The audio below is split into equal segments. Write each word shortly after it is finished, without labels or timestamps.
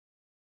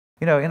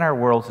You know, in our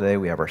world today,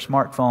 we have our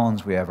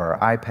smartphones, we have our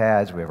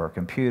iPads, we have our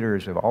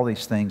computers, we have all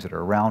these things that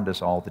are around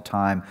us all the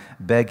time,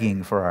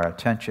 begging for our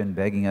attention,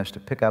 begging us to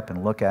pick up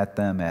and look at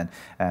them, and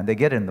they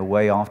get in the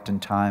way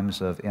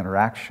oftentimes of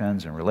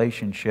interactions and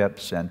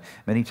relationships, and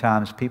many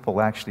times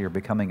people actually are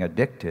becoming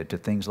addicted to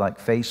things like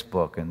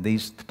Facebook and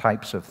these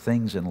types of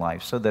things in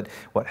life, so that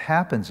what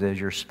happens is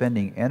you're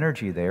spending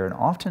energy there, and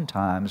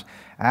oftentimes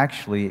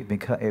actually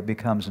it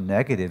becomes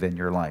negative in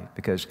your life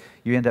because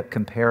you end up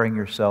comparing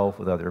yourself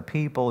with other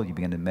people. You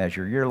begin to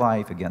measure your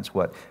life against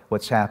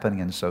what's happening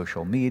in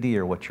social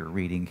media or what you're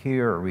reading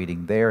here or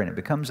reading there, and it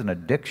becomes an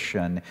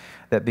addiction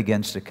that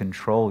begins to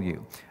control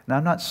you. Now,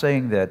 I'm not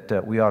saying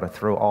that we ought to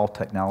throw all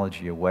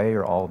technology away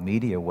or all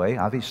media away.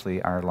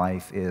 Obviously, our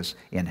life is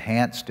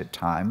enhanced at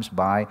times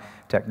by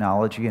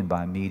technology and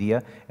by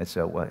media. It's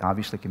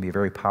obviously can be a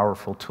very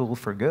powerful tool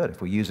for good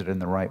if we use it in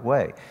the right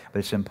way. But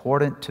it's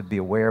important to be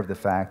aware of the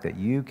fact that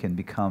we can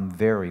become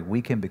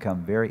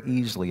very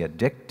easily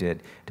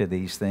addicted to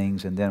these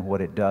things, and then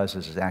what it does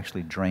is it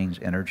actually drains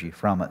energy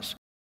from us.